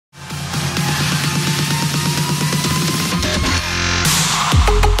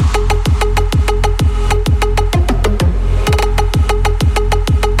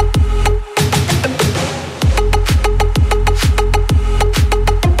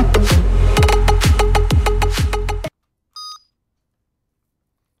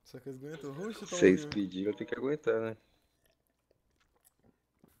que eles aguentam. Rush, tá Vocês pediram, tem que aguentar, né?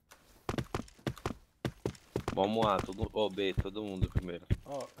 Vamos lá, B, todo mundo primeiro.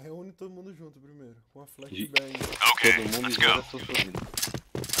 Ó, reúne todo mundo junto primeiro, com a flashbang. Todo mundo e joga sua vida.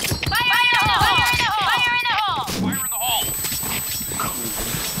 Fire in the hole! Fire in the hole! Fire in the hole!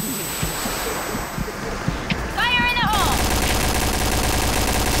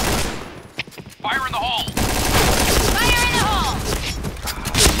 Fire in the hole! Fire in the hole!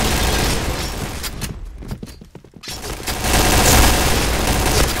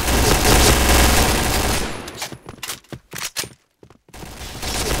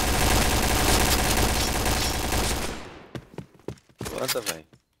 Planta, velho.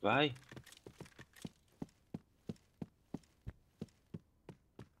 Vai.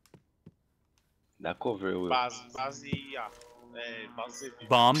 Dá cover, Will. Base A. Base B.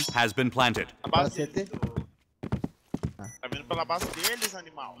 Bomb has been planted. A base CT? deles. Tá vindo pela base deles,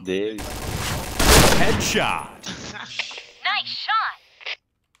 animal. Deles. Headshot. Nice shot!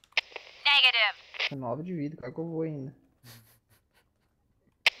 Negative. 9 de vida, claro que eu vou ainda.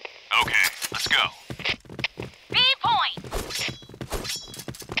 Okay, let's go. B point!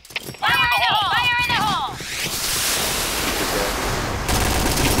 Fire in the hole! Fire in the hole!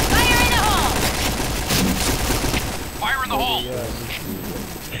 Fire in the hole! Fire in the hole.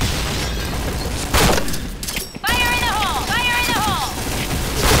 Fire in the hole! Fire in the hole!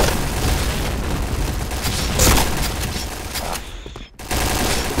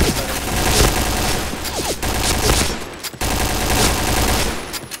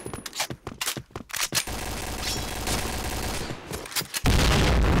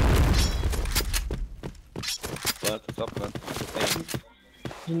 Planta, só planta.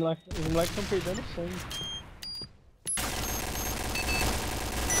 Os moleques estão perdendo sangue.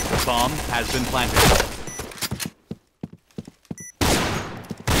 Bomb has been planted.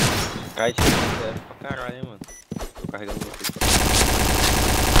 Cai de é pra caralho, hein, mano. Tô carregando você.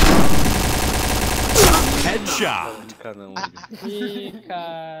 Headshot. Não, Ih,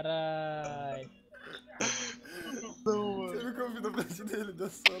 carai. Você viu que eu vi na frente dele, deu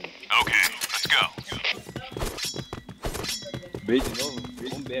sono. Okay, let's go. B de novo?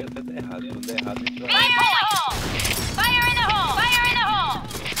 Um B até tá errado. Quando der errado, a gente B vai. point! Fire in the hole! Fire in the hole!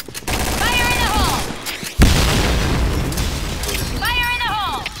 Fire in the hole! Fire in the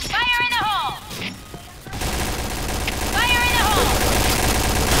hole! Fire in the hole! Fire in the hole!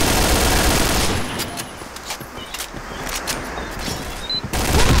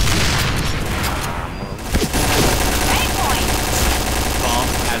 A point! Bomb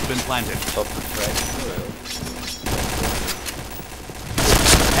has been planted. Só pro frag.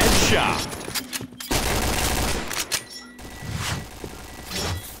 Headshot.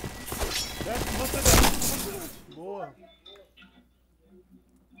 Desce, você. Boa.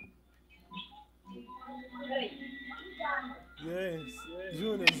 Yes.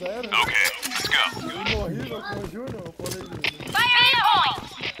 Júnior, 0? Okay, let's go. Eu morri com o Júnior, eu falei Júnior. Fire in the hole!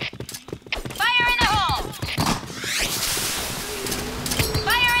 Fire in the hole!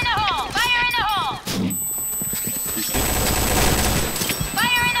 Fire in the hole! Fire in the hole!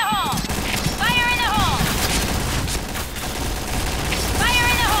 Fire in the hole! Fire in the hole! Fire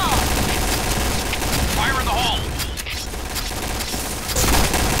in the hole! Fire in the hole.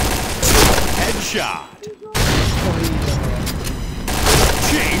 Headshot.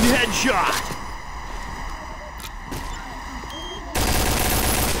 Chain headshot.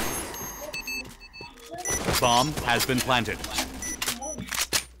 Bomb has been planted.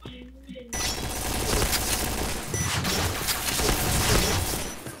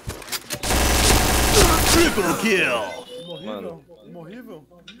 Triple kill. Morrível? Morrível?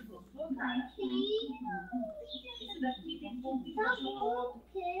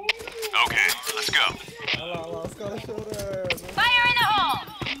 Okay, let's go. Olha lá, os caras chorando. Fire in the hole!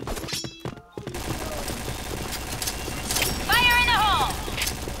 Fire in the hole!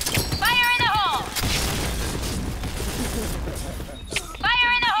 Fire in the hole!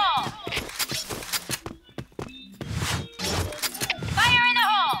 Fire in the hole! Fire in the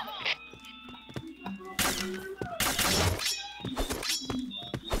hole!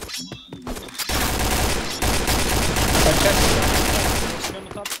 Eu não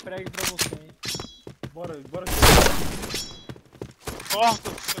top frag pra você, hein. Bora. Corta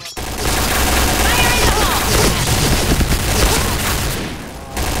do seu lado. Fire in the hole!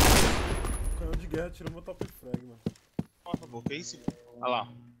 Canhão de guerra tirou meu top frag, mano. Corta, pô, que isso? Olha lá.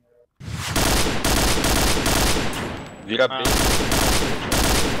 Vira B.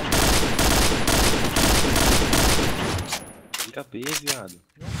 Vira B, viado.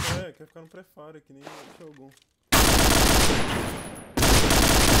 Não quer ficar no pré-fire, que nem o Shogun.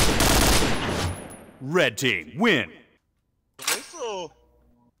 Red team, win. Começou.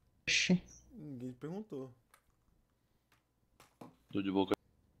 Oxi. Ninguém perguntou. Tô de boca.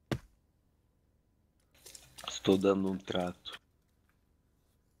 Estou dando um trato.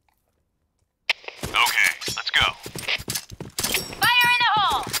 Okay, let's go. Fire in the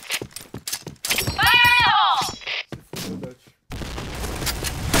hole! Fire in the hole! Se fudeu, Dutch.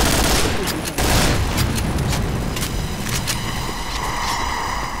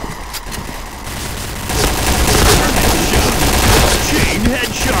 Chain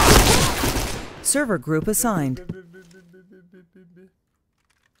headshot. Server group assigned.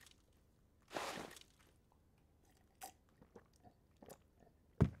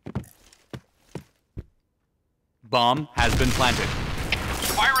 Bomb has been planted.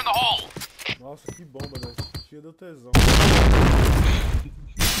 Fire in the hole. Nossa, que bomba, Dutch. Cheia do tesão.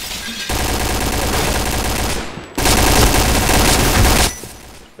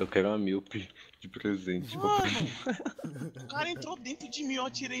 Eu quero uma míope de presente. Mano, o cara entrou dentro de mim, eu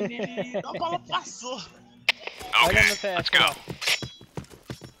atirei nele e a bola passou. Olha no Okay, let's TF lá. go.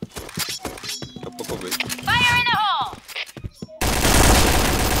 Daqui a pouco eu vejo. Fire in the hole!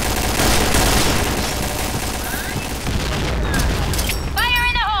 Fire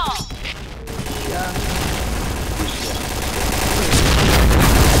in the hole!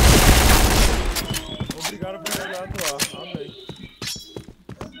 Obrigado por me olhar no ar. Amém.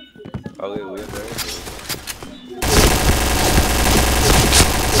 Aleluia, velho.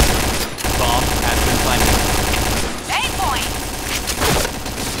 Bomb has been planted. 8 points!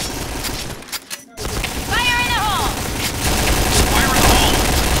 Fire in the hole! Fire in the hole.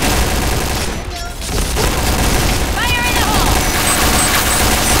 Fire in the hole!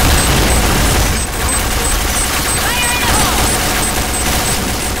 Fire in the hole!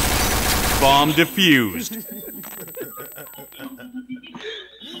 Bomb defused.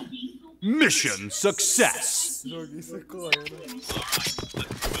 Mission success. Joguei circulando.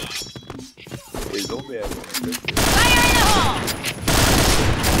 Eles vão ver, né? Fire in the hole!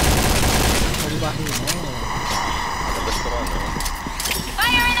 Ele barril não. Não vai estourar, não.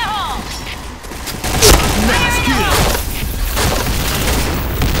 Fire in the hole! Mass kill.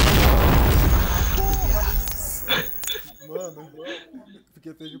 Mano,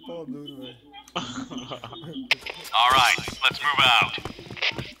 fiquei até de pau duro, velho. All right, let's move out.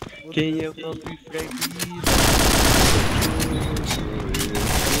 Quem é o nosso freguês?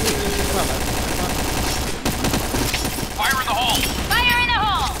 Fire in the hole. Fire in the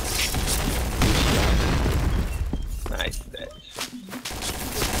hole! Nice, Dad.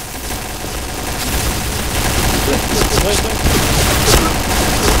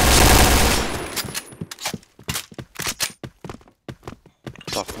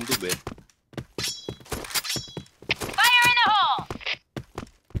 Tá fundo B. Fire in the hole!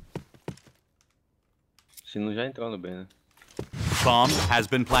 Se não já entrou no B, né? Bomb has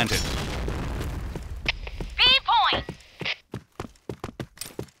been planted. B point!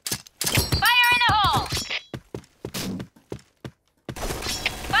 Fire in the hole!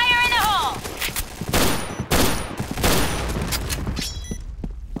 Fire in the hole!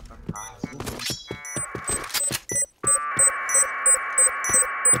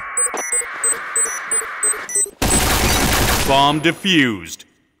 Bomb defused.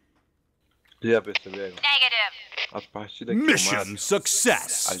 Já perceberam? Negative! As partidas que eu Mission mato, a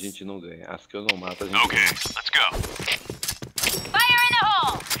success. gente não ganha. As que eu não mato, a gente Okay, ganha. let's go. Fire in the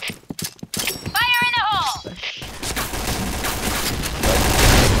hole! Fire in the hole!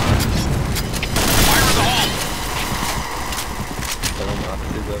 Fire in the hole. Se eu não mato,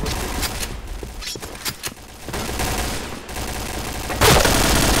 você leva tudo.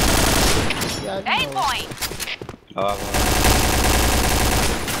 8 points! Ah, lá.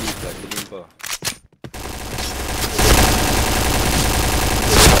 Ih, tá aqui limpo, ó.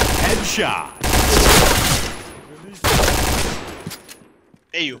 Headshot.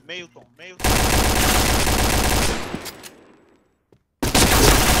 Meio tom.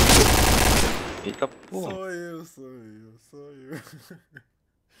 Eita porra. Sou eu.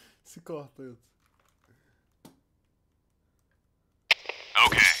 Se corta, eu.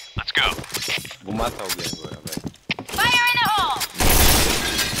 Okay, let's go. Vou matar alguém agora, velho. Fire in the hole!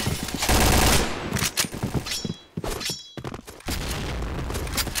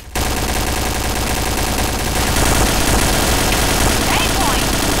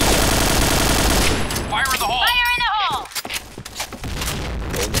 Fire in the hole. Fire in the hole!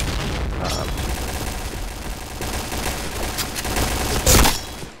 Ah,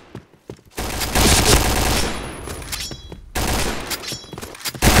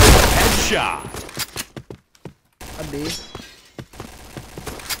 Headshot. A B.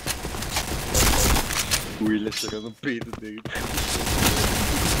 O William chegando no peito dele.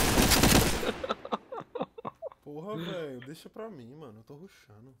 Porra, velho, deixa pra mim, mano. Eu tô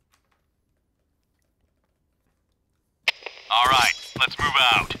rushando. All right, let's move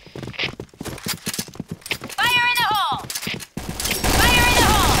out. Fire in the hole! Fire in the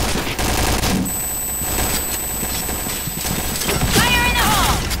hole! Fire in the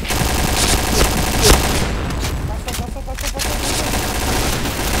hole!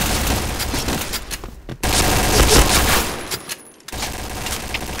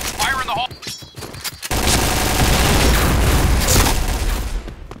 Fire in the hole.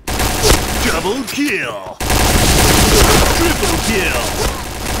 Double kill. Triple kill.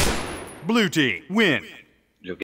 Blue team win.